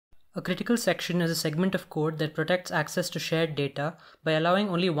A critical section is a segment of code that protects access to shared data by allowing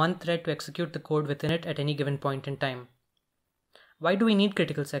only one thread to execute the code within it at any given point in time. Why do we need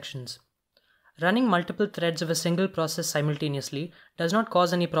critical sections? Running multiple threads of a single process simultaneously does not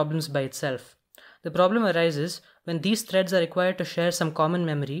cause any problems by itself. The problem arises when these threads are required to share some common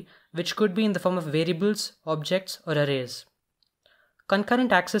memory, which could be in the form of variables, objects, or arrays.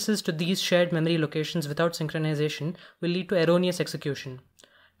 Concurrent accesses to these shared memory locations without synchronization will lead to erroneous execution.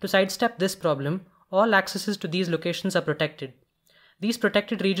 To sidestep this problem, all accesses to these locations are protected. These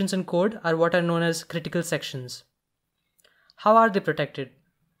protected regions in code are what are known as critical sections. How are they protected?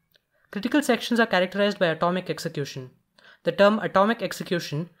 Critical sections are characterized by atomic execution. The term atomic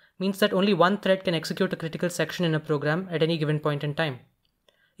execution means that only one thread can execute a critical section in a program at any given point in time.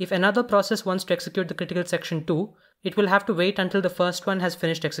 If another process wants to execute the critical section too, it will have to wait until the first one has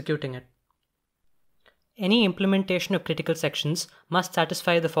finished executing it. Any implementation of critical sections must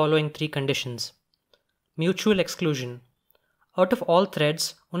satisfy the following three conditions. Mutual exclusion. Out of all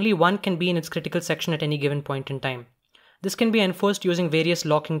threads, only one can be in its critical section at any given point in time. This can be enforced using various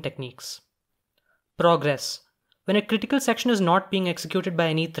locking techniques. Progress. When a critical section is not being executed by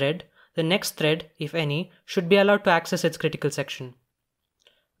any thread, the next thread, if any, should be allowed to access its critical section.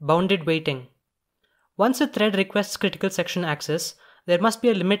 Bounded waiting. Once a thread requests critical section access, there must be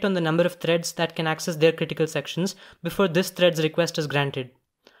a limit on the number of threads that can access their critical sections before this thread's request is granted.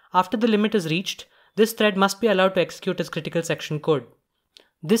 After the limit is reached, this thread must be allowed to execute its critical section code.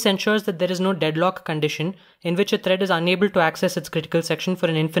 This ensures that there is no deadlock condition in which a thread is unable to access its critical section for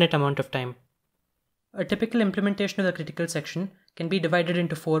an infinite amount of time. A typical implementation of the critical section can be divided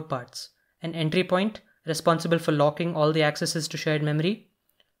into four parts. An entry point, responsible for locking all the accesses to shared memory,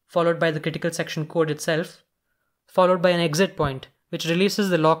 followed by the critical section code itself, followed by an exit point, which releases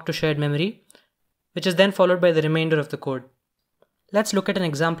the lock to shared memory, which is then followed by the remainder of the code. Let's look at an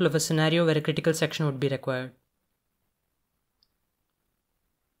example of a scenario where a critical section would be required.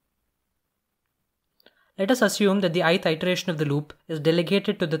 Let us assume that the ith iteration of the loop is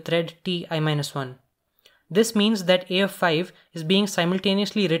delegated to the thread ti-1. This means that a of 5 is being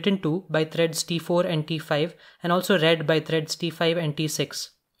simultaneously written to by threads t4 and t5 and also read by threads t5 and t6.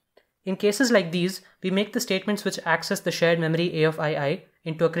 In cases like these, we make the statements which access the shared memory a of ii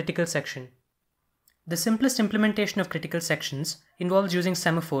into a critical section. The simplest implementation of critical sections involves using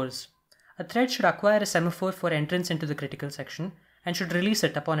semaphores. A thread should acquire a semaphore for entrance into the critical section and should release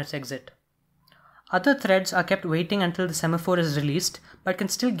it upon its exit. Other threads are kept waiting until the semaphore is released, but can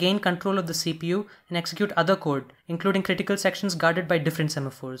still gain control of the CPU and execute other code, including critical sections guarded by different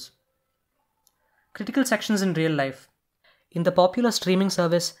semaphores. Critical sections in real life. In the popular streaming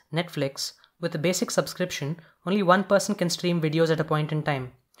service Netflix, with a basic subscription, only one person can stream videos at a point in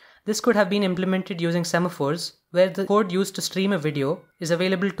time. This could have been implemented using semaphores, where the code used to stream a video is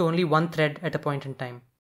available to only one thread at a point in time.